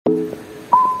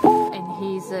And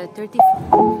he's 30.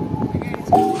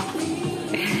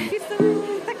 Visto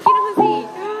un tacchino così.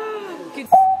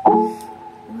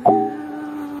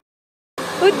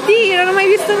 Oddio, non ho mai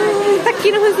visto un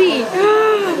tacchino così.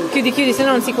 Chiudi, chiudi, se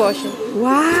no non si cuoce.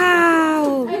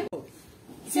 Wow!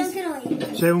 C'è anche noi.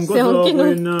 C'è un coso in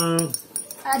un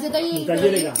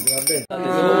tagliere grande,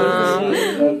 vabbè.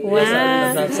 Wow!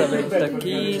 La salsa per il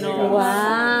tacchino.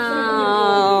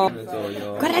 Wow!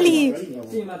 Guarda lì!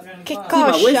 Che coscia!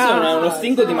 Ma questo è uno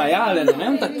stinco di maiale, non è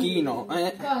un tacchino.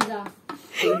 Cosa?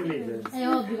 È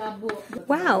ovvio, babbo.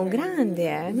 Wow,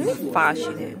 grande, non è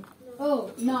facile.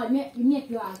 Oh, no, il mio è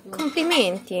più alto.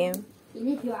 Complimenti. Il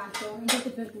mio è più alto, non detto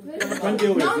per tutti. Quante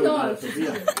ore fanno?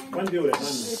 Quante ore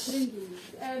fanno?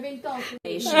 28.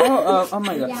 Oh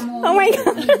my god. Oh my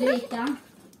god.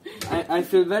 I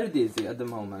feel very dizzy at the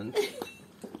moment.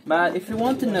 But if you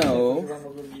want to know,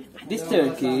 this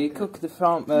turkey cooked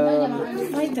from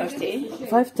 5:30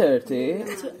 5:30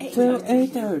 to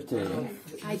 8:30.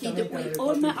 I did it with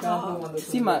all my heart.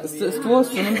 Sì, ma sto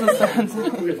in sostanza.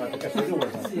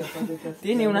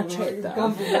 Tieni un'accetta.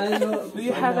 Do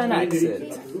you have an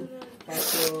accent?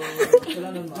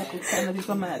 Sembra di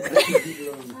tua madre.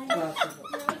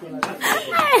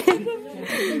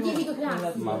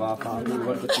 Ma va, Fabio,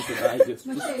 guardati se vai.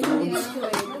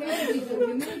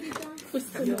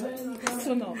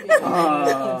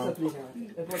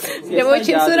 Devo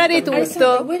censurare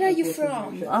tutto. Where are you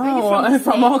from? Oh, I'm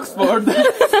from Oxford.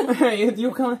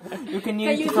 you can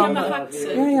hear it from my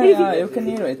accent? Yeah, you can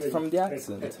hear it from the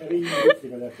accent.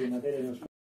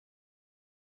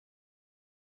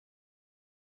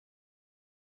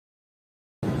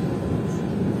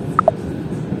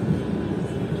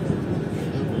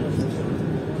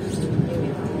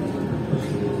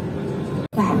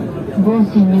 Buon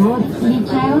signor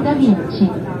Liceo da Vinci.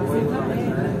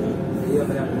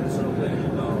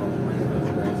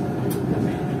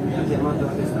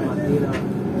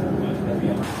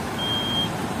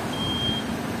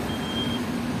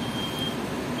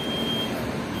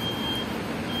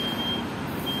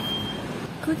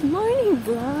 Good morning,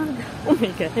 vlog. Oh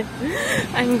my god,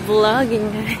 I'm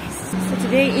vlogging, guys. So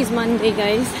today is Monday,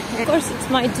 guys. Of course, it's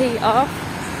my day off.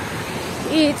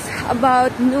 It's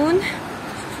about noon,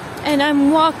 and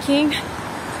I'm walking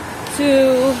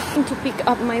to pick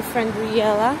up my friend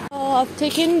Riella. I've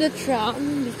taken the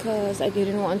tram because I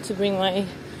didn't want to bring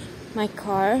my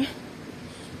car,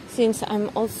 since I'm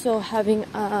also having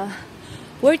a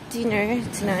work dinner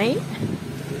tonight.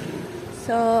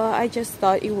 So I just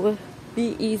thought it would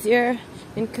be easier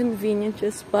and convenient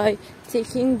just by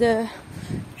taking the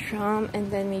tram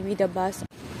and then maybe the bus.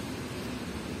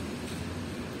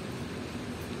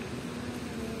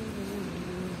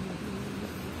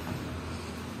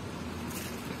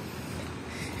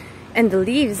 And the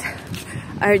leaves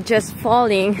are just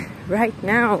falling right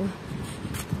now.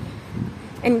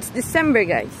 And it's December,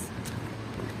 guys.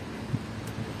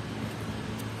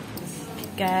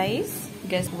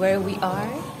 Guess where we are?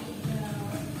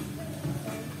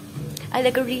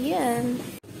 Alegorian.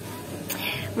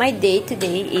 My date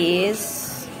today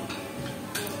is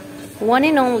one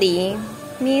and only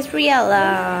Miss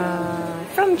Riella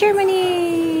from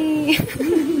Germany.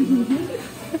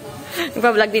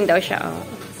 Nagpa-vlog din daw siya.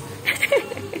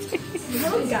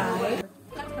 Hello, guys.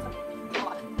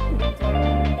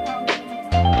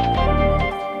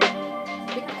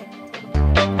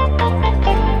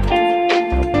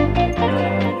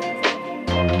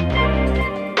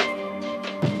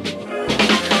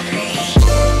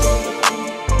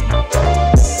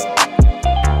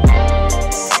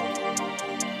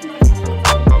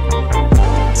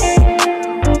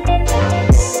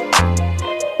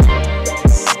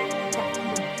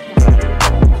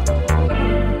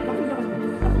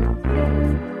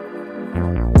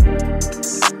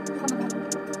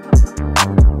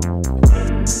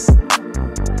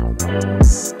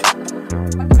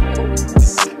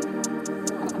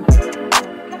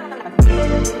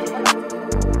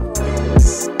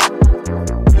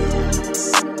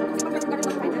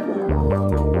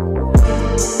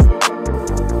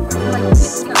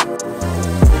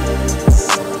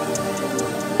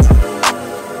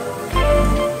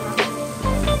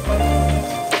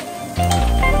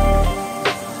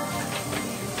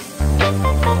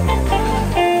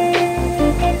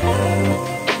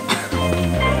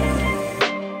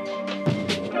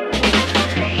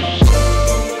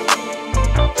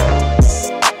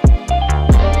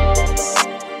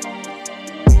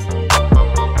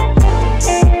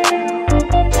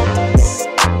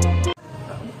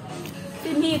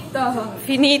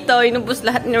 Finito, inubos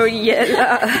lahat ni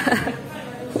Riella.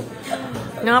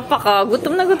 Napaka,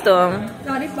 gutom na gutom.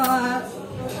 Sorry pa.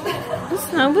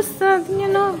 Basta,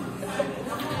 ganyan o.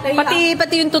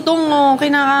 Pati yung tutong mo,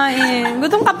 kinakain.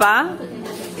 Gutom ka pa?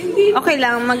 Hindi. Okay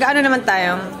lang, mag-ano naman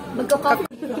tayo? Magkakape.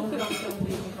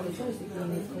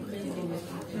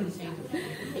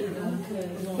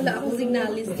 Wala akong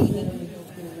signalis din.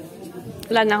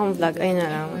 Wala na akong vlog. Ayun na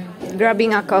lang.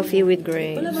 Grabbing a coffee with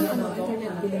Grace. Wala bang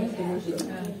internet bilhin?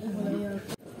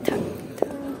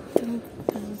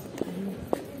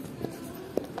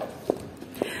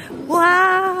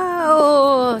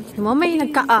 Wow! May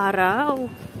nagka-araw.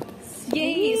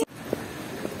 Yay!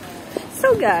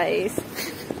 So guys,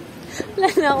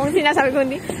 wala na akong sinasabi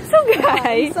kundi, so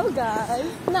guys,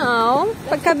 now,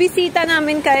 pagkabisita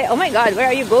namin kay, oh my god,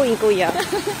 where are you going, kuya?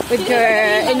 With your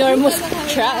enormous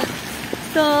truck.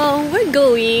 So, we're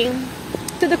going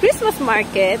to the Christmas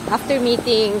market after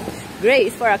meeting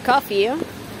Grace for a coffee.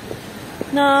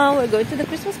 Now, we're going to the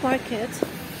Christmas market.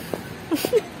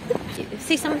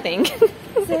 Say something.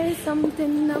 Say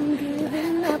something, I'm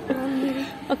giving up on you.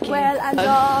 Okay. Well,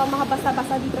 mga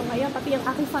basa-basa dito ngayon, pati yung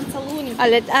aking fan saloon.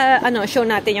 Show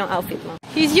natin yung outfit mo.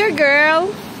 Here's your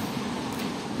girl.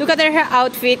 Look at her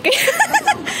outfit.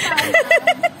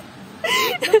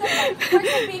 For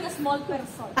being a small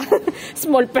person.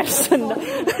 Small person na.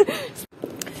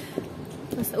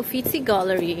 Mas Uffizi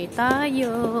Gallery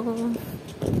tayo.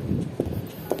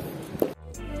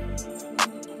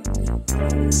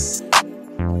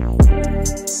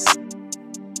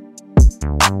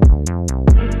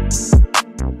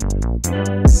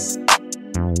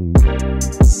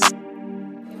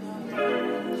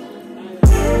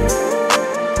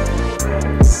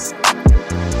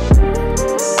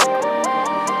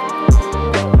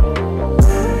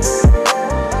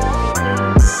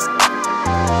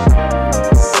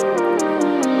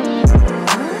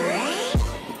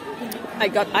 I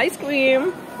got ice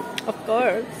cream. Of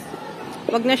course.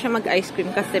 Wag na siya mag-ice cream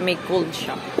kasi may cold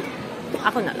siya.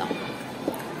 Ako na lang.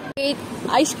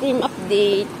 Ice cream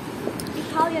update.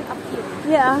 Italian appeal.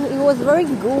 Yeah, it was very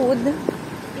good.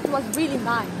 It was really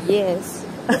nice. Yes.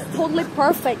 Totally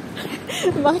perfect.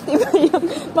 Bakit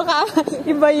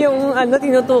iba yung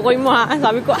tinutukoy mo ha?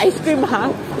 Sabi ko ice cream ha?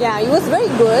 Yeah, it was very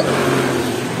good.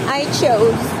 I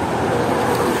chose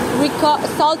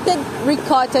salted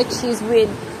ricotta cheese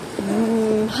with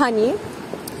honey,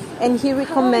 and he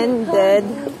recommended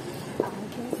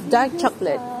dark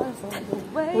chocolate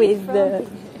with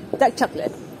dark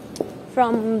chocolate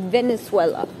from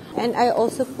Venezuela, and I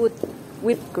also put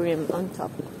whipped cream on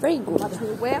top. Very good. What's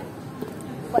with whip?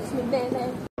 What's with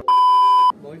bene?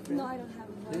 No, I don't have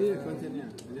a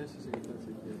boyfriend.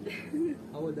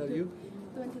 How old are you?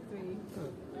 23.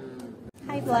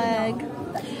 Hi vlog.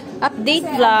 Update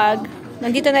vlog.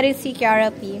 Nandito na rin si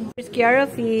Kiara P. Here's Kiara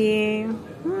P.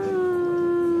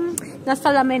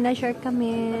 Nasa La Menagere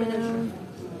kami.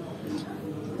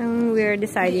 And we're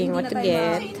deciding what to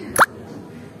get.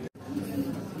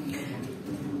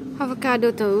 Avocado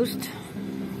toast.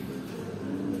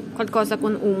 Qualcosa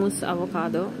con hummus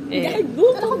avocado.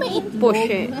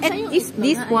 Poshe. And is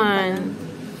this one?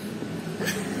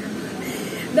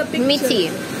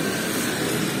 Mitzi.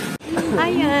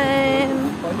 Ayan.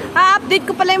 Update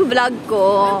ko pala yung vlog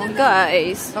ko,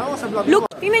 guys.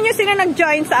 Look, tingnan nyo sila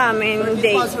nag-join sa amin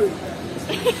day.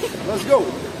 Let's go!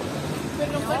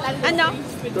 Ano?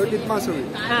 13th monthsary.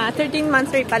 13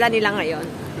 monthsary pala nila ngayon.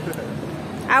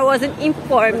 I wasn't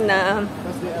informed na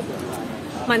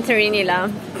monthsary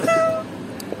nila.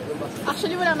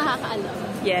 Actually, walang nakakaalam.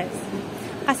 Yes.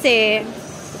 Kasi,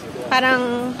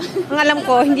 parang, ang alam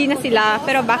ko, hindi na sila,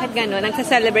 pero bakit gano'n?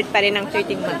 Nagsa-celebrate pa rin ng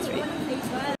 13 monthsary.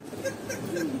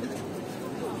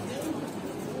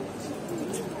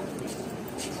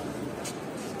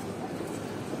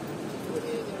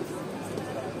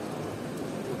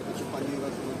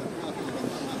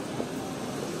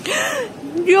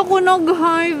 Hindi ako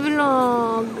nag-high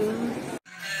vlog.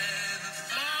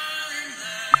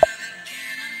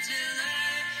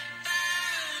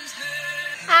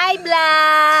 Hi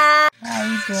vlog! Hi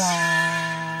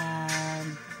vlog!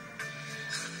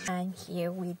 I'm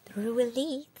here with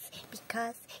Ruelitz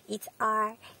because it's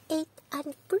our 8th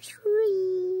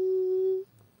anniversary.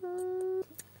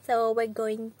 So we're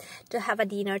going to have a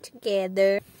dinner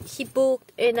together. He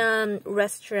booked in a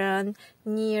restaurant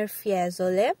near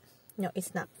Fiesole. No,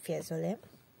 it's not Fiesole,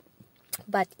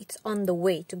 but it's on the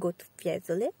way to go to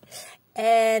Fiesole.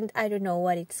 And I don't know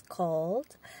what it's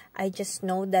called. I just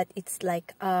know that it's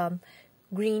like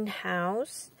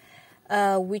greenhouse,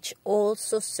 which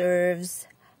also serves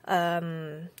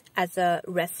as a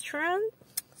restaurant.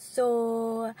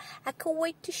 So I can't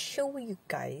wait to show you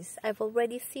guys. I've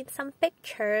already seen some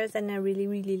pictures and I really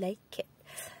like it.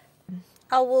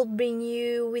 I will bring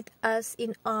you with us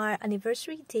in our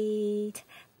anniversary date.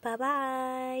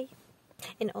 Bye-bye.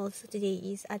 And also today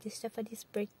is Ate Stephanie's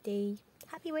birthday.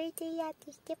 Happy birthday,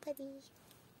 Ate Stephanie.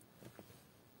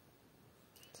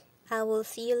 I will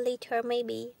see you later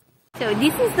maybe. So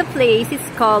this is the place. It's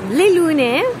called Le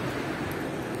Lune.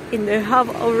 And they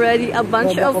have already a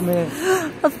bunch of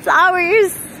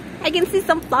flowers. I can see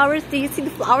some flowers. Do you see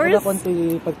the flowers?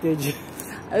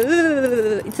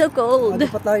 It's so cold.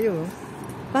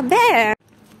 Babe.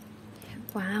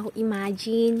 Wow,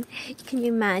 imagine. Can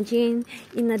you imagine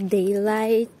in a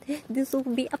daylight? This will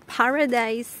be a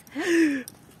paradise.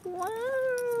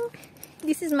 Wow.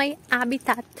 This is my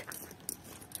habitat.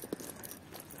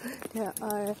 There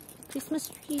are Christmas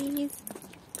trees.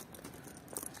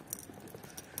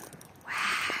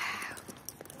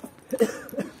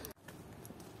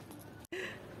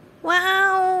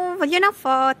 Wow, voglio una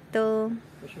foto.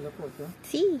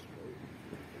 Sì.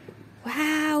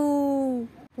 Wow.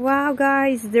 Wow,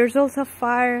 guys, there's also a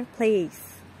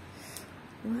fireplace.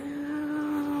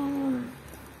 Wow.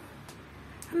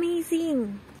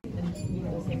 Amazing.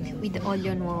 With the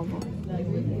olio nuovo.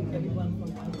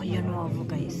 Olio nuovo,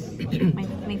 guys.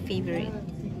 my favorite.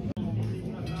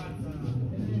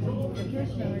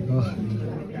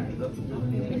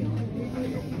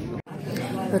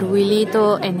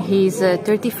 Ruilito and his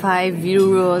 35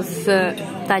 euros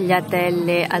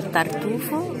tagliatelle al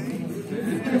tartufo.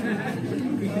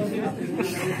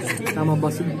 Tama ba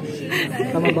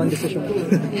ang desisyon?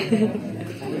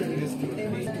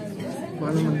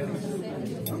 Baka naman,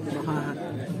 baka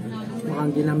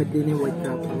ang ginamit din yung white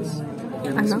truffles.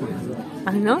 Ano?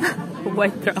 Ano?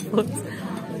 White truffles.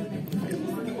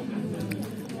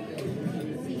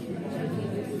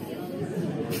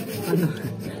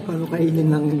 Paano kainin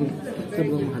ng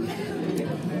sobrang mahal?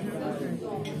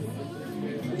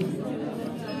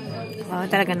 Wow,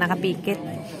 talaga nakapikit.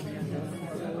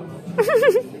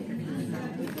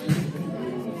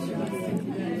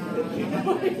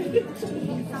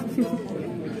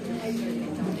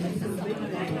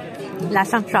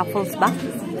 Lasang truffles ba?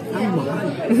 Ang mahal.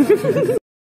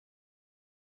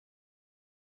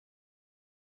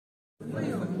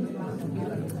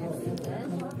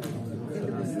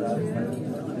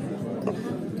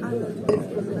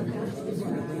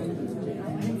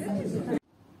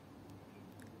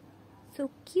 So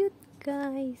cute,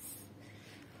 guys.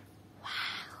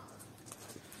 Wow.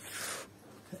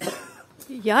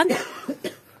 Yan.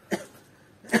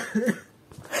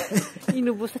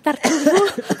 Inubos sa tartufo.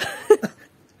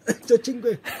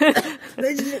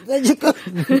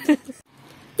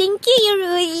 Thank you,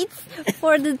 Ruiz,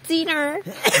 for the dinner.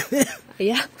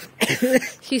 Yeah.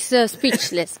 She's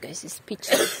speechless, guys. She's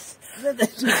speechless.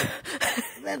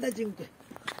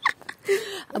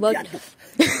 About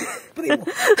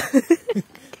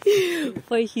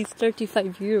why he's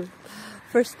 35 euro.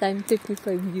 First time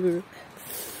 35 euro.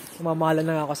 Mamahala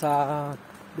na ako sa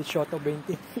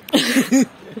 18-20.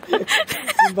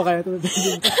 Hindi ba kaya ito?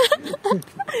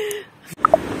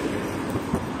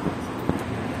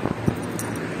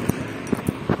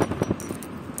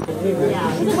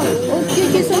 Okay,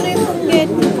 just only forget.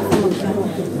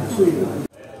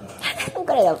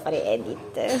 Ancora devo fare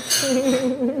edit.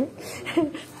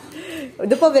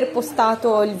 Dopo aver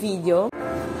postato il video.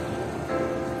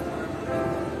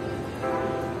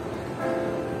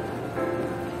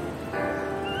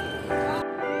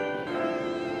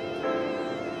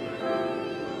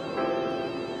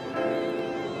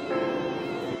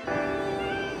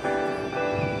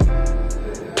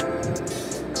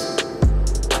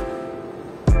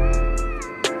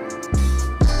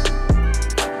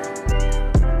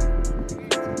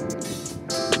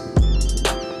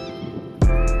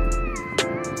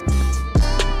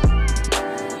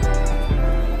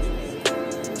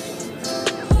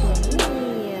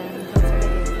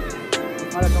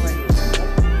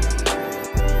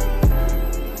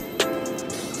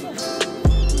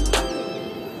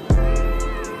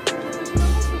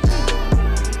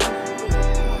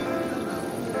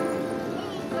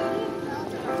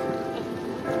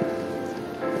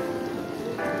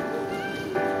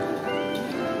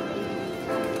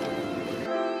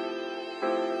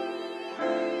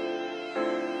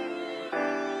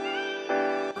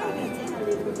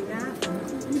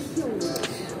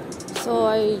 So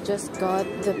I just got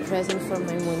the present for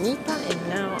my monita and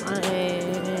now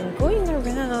I'm going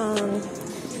around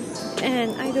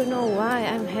and I don't know why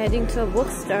I'm heading to a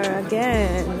bookstore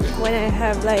again when I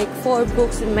have like 4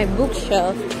 books in my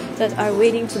bookshelf that are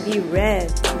waiting to be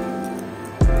read.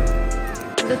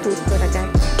 The tutto,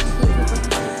 ragazzi.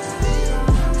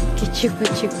 Che ciupa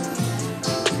ciupa.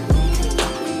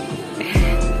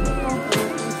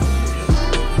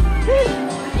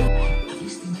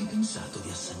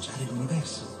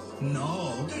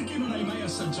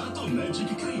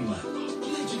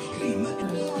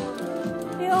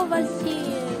 E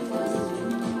Ovaltine.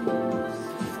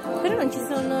 Però non ci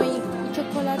sono i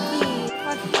cioccolati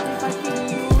fatti.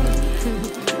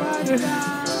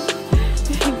 Guarda.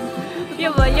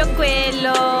 Io voglio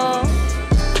quello.